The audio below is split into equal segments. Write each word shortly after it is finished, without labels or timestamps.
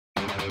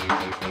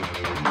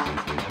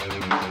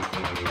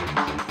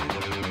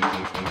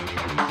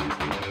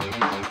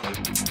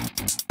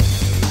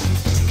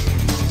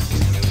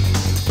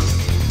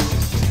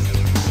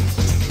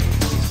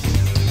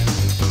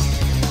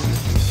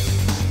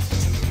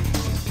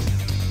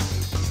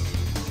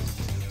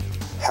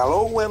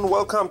Hello and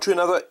welcome to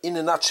another In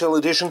a Nutshell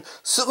edition,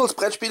 Cyrils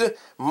Brettspiele.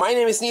 My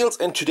name is Nils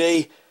and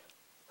today,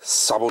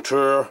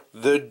 Saboteur,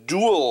 the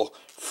Duel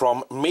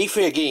from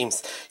Mayfair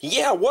Games.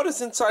 Yeah, what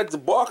is inside the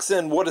box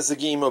and what is the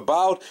game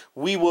about?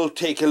 We will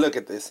take a look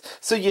at this.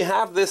 So you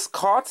have this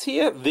cards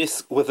here,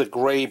 this with a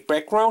grey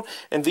background,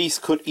 and these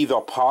could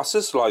either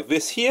passes like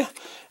this here,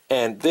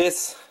 and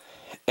this,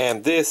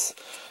 and this.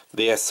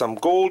 There's some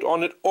gold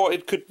on it, or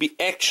it could be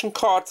action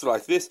cards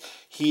like this.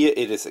 Here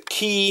it is a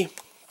key.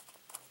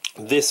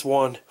 This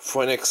one,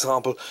 for an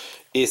example,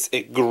 is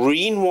a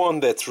green one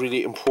that's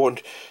really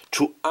important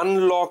to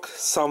unlock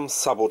some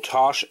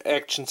sabotage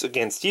actions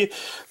against you.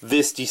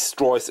 This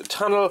destroys a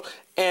tunnel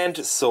and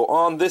so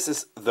on. This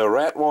is the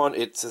red one,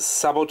 it's a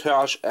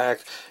sabotage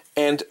act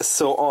and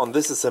so on.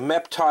 This is a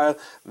map tile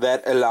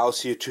that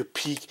allows you to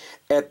peek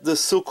at the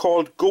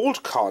so-called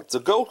gold card. The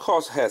gold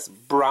card has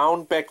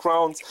brown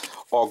backgrounds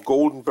or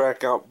golden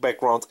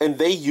backgrounds, and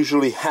they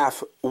usually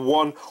have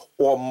one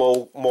or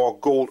more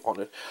gold on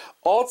it.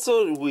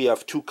 Also, we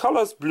have two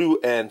colors, blue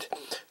and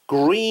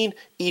green.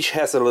 Each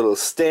has a little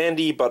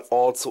standee, but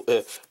also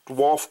a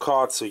dwarf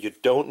card, so you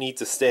don't need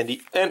the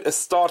standee, and a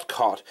start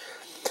card.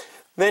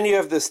 Then you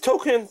have this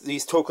token.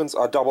 These tokens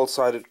are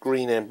double-sided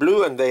green and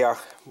blue, and they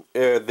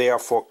are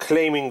for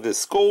claiming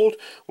this gold.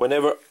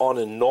 Whenever on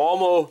a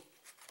normal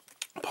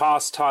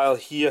pass tile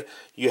here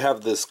you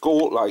have this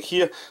gold like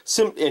here,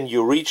 and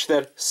you reach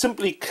that,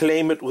 simply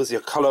claim it with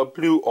your color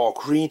blue or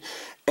green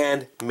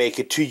and make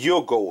it to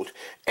your gold.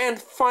 And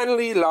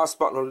finally, last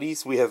but not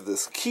least, we have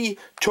this key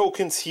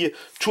tokens here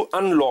to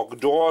unlock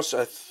doors.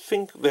 I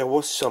think there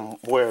was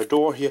somewhere a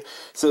door here.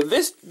 So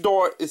this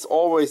door is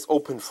always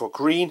open for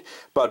green,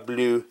 but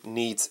blue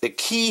needs a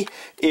key.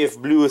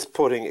 If blue is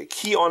putting a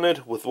key on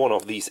it with one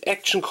of these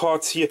action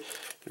cards here,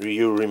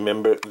 you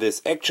remember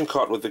this action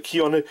card with the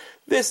key on it,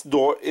 this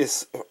door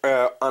is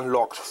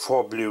unlocked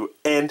for blue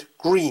and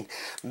green.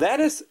 That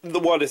is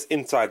what is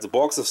inside the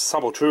box of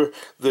Saboteur,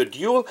 the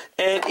Duel.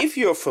 And if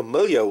you're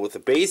familiar with the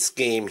base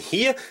game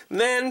here,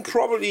 then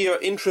probably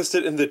you're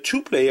interested in the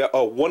two-player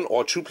or one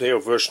or two-player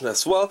version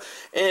as well.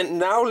 And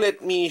now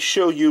let me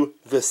show you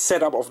the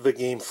setup of the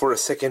game for a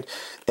second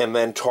and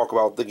then talk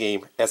about the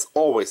game as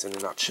always in a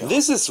nutshell.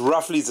 This is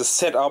roughly the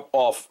setup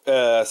of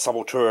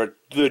Saboteur,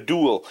 the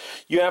Duel.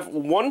 You have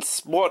one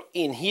spot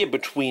in here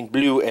between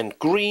blue and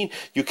green.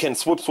 You can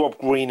swap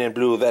green and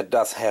blue. That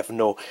does have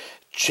no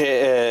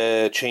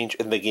change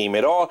in the game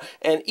at all,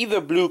 and either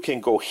blue can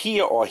go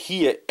here or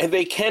here, and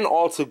they can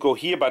also go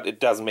here, but it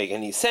doesn't make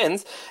any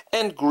sense,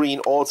 and green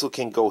also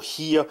can go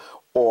here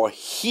or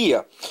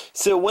here.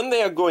 So when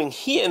they are going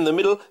here in the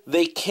middle,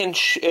 they can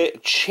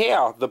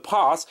share the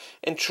pass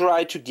and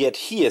try to get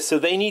here. So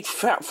they need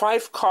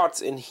 5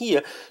 cards in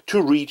here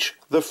to reach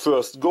the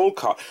first gold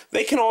card.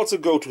 They can also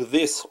go to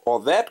this or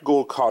that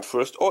gold card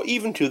first, or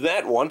even to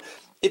that one.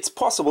 It's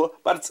possible,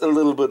 but it's a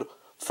little bit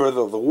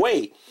further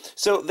away.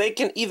 So they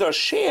can either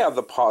share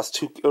the pass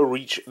to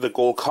reach the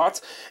gold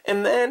cards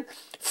and then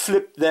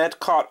flip that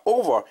card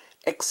over,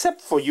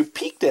 except for you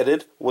peeked at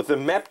it with the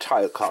map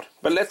tile card.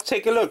 But let's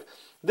take a look.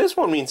 This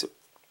one means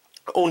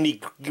only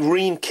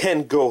green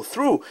can go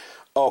through.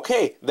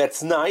 Okay,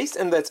 that's nice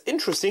and that's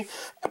interesting,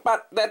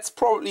 but that's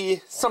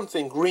probably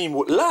something green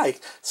would like.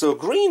 So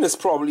green is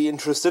probably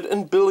interested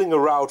in building a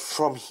route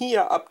from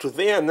here up to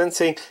there and then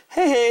saying,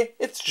 hey,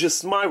 it's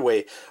just my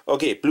way.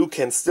 Okay, blue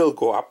can still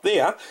go up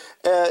there,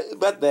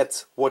 but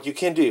that's what you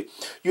can do.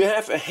 You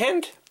have a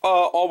hand.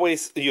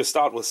 Always you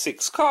start with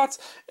 6 cards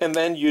and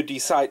then you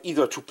decide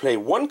either to play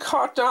 1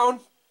 card down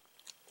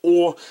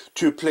or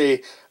to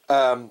play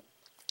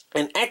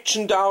an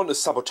action down, a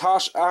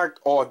sabotage act,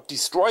 or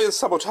destroy a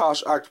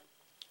sabotage act,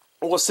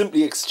 or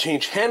simply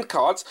exchange hand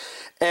cards.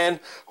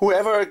 And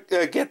whoever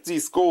gets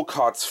these gold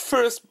cards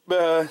first,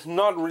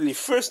 not really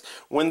first,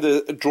 when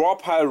the draw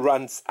pile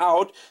runs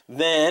out,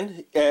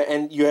 then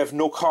and you have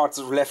no cards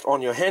left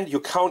on your hand,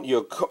 you count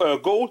your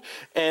gold,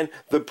 and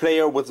the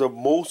player with the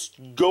most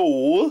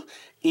gold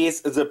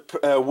is the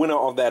winner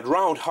of that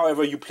round.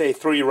 However, you play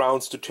 3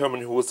 rounds to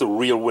determine who is the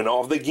real winner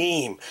of the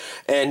game,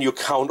 and you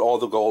count all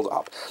the gold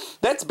up.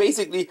 That's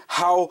basically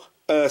how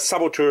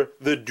Saboteur,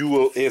 the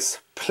Duel is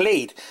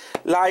played.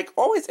 Like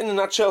always in a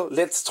nutshell,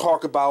 let's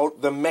talk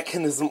about the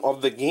mechanism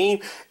of the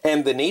game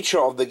and the nature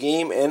of the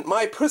game and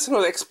my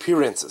personal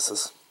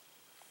experiences.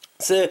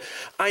 So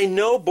I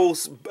know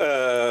both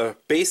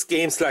base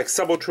games like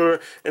Saboteur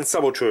and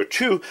Saboteur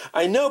 2.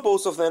 I know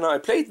both of them. I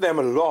played them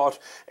a lot,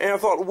 and I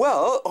thought,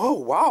 well, oh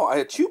wow,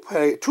 a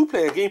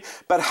two-player game.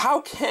 But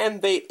how can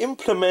they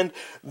implement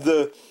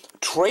the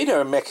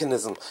traitor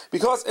mechanism?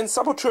 Because in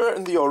Saboteur,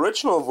 in the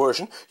original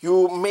version,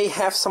 you may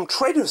have some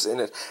traitors in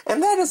it,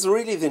 and that is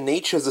really the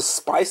nature, the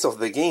spice of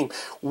the game.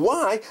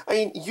 Why? I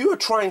mean, you're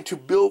trying to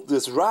build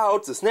this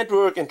route, this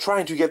network, and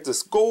trying to get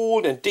this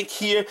gold and dig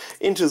here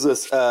into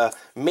this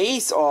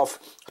maze of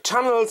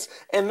tunnels,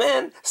 and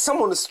then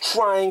someone is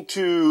trying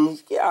to,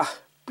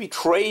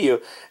 betray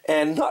you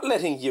and not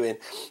letting you in.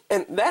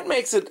 And that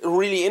makes it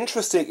really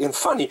interesting and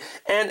funny.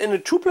 And in a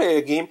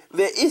two-player game,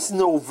 there is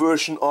no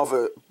version of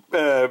a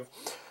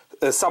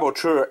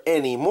Saboteur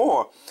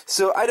anymore.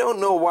 So I don't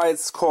know why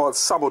it's called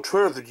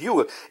Saboteur the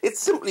Duel.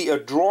 It's simply a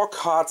draw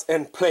cards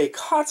and play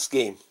cards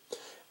game.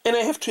 And I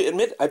have to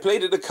admit, I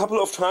played it a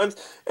couple of times,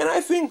 and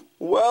I think,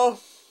 well,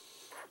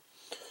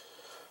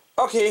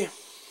 okay,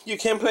 you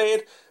can play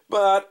it,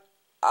 but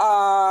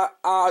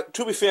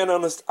to be fair and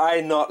honest,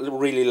 I not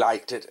really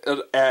liked it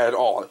at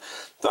all.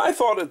 So I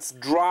thought it's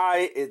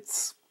dry,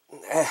 it's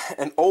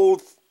an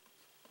old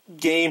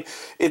game.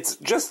 It's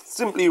just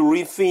simply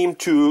rethemed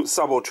to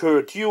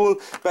Saboteur Duel,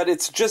 but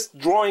it's just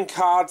drawing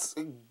cards,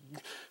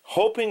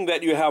 hoping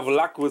that you have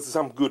luck with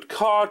some good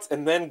cards,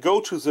 and then go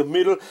to the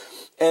middle.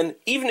 And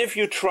even if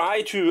you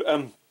try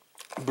to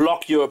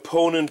block your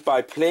opponent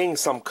by playing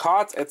some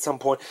cards at some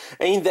point,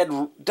 I mean,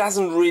 that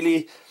doesn't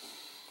really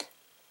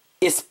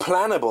is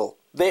plannable.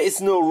 There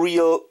is no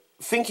real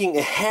thinking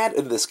ahead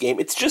in this game.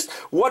 It's just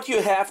what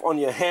you have on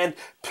your hand,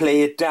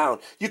 play it down.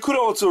 You could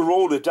also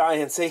roll a die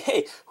and say,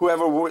 hey,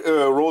 whoever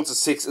rolls a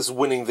 6 is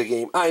winning the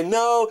game. I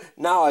know,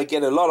 now I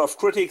get a lot of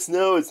critics.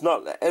 No, it's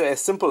not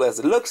as simple as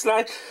it looks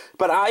like,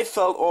 but I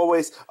felt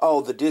always,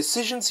 oh, the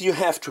decisions you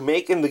have to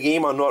make in the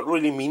game are not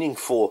really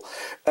meaningful.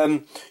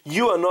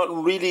 You are not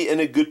really in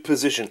a good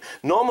position.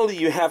 Normally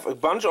you have a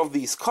bunch of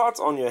these cards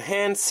on your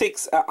hand,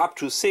 6 up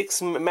to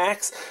 6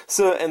 max,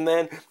 so, and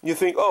then you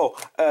think, oh,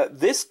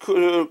 this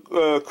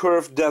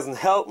curve doesn't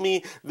help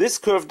me, this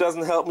curve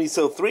doesn't help me,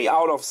 so 3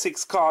 out of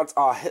 6 cards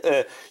are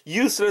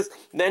useless.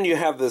 Then you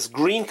have this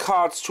green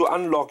cards to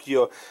unlock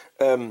your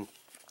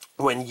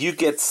when you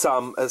get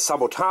some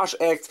sabotage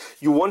acts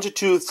you wanted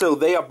to, so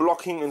they are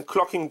blocking and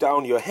clocking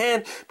down your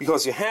hand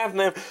because you have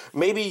them.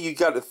 Maybe you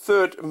got a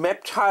third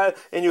map tile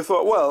and you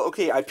thought, well,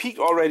 okay, I peeked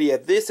already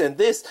at this and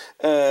this.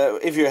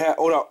 If you have,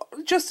 or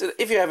just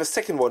if you have a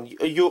second one,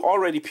 you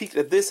already peeked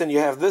at this and you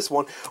have this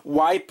one,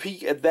 why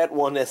peek at that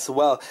one as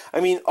well?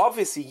 I mean,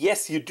 obviously,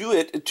 yes, you do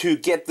it to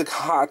get the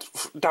card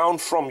down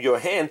from your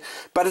hand,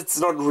 but it's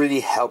not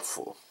really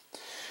helpful.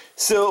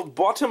 So,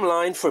 bottom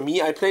line for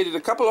me, I played it a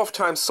couple of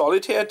times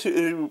solitaire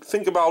to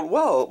think about,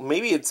 well,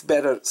 maybe it's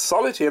better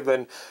solitaire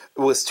than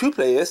with 2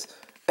 players.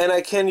 And I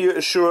can you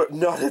assure,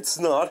 no, it's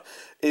not.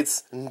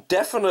 It's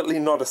definitely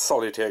not a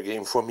solitaire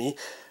game for me.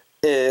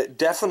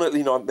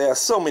 Definitely not. There are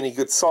so many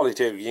good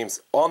solitaire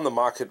games on the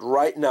market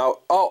right now.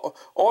 Oh,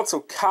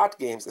 also, card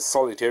games as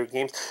solitaire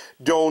games.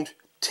 Don't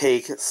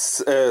take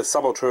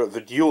Saboteur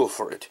the Duel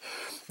for it.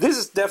 This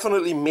is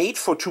definitely made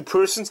for 2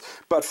 persons,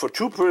 but for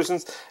 2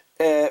 persons,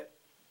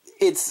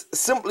 it's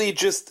simply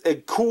just a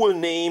cool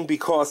name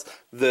because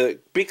the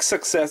big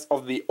success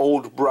of the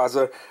old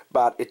brother,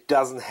 but it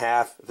doesn't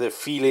have the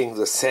feeling,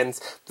 the sense,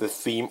 the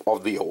theme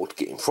of the old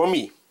game for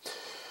me.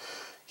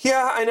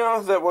 Yeah, I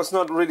know that was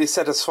not really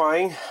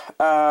satisfying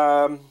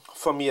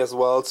for me as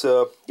well.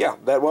 So yeah,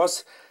 that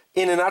was,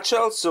 in a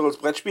nutshell, Cyrils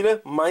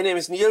Brettspiele. My name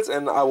is Nils,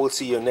 and I will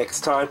see you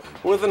next time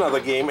with another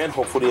game and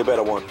hopefully a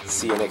better one.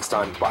 See you next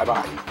time. Bye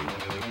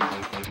bye.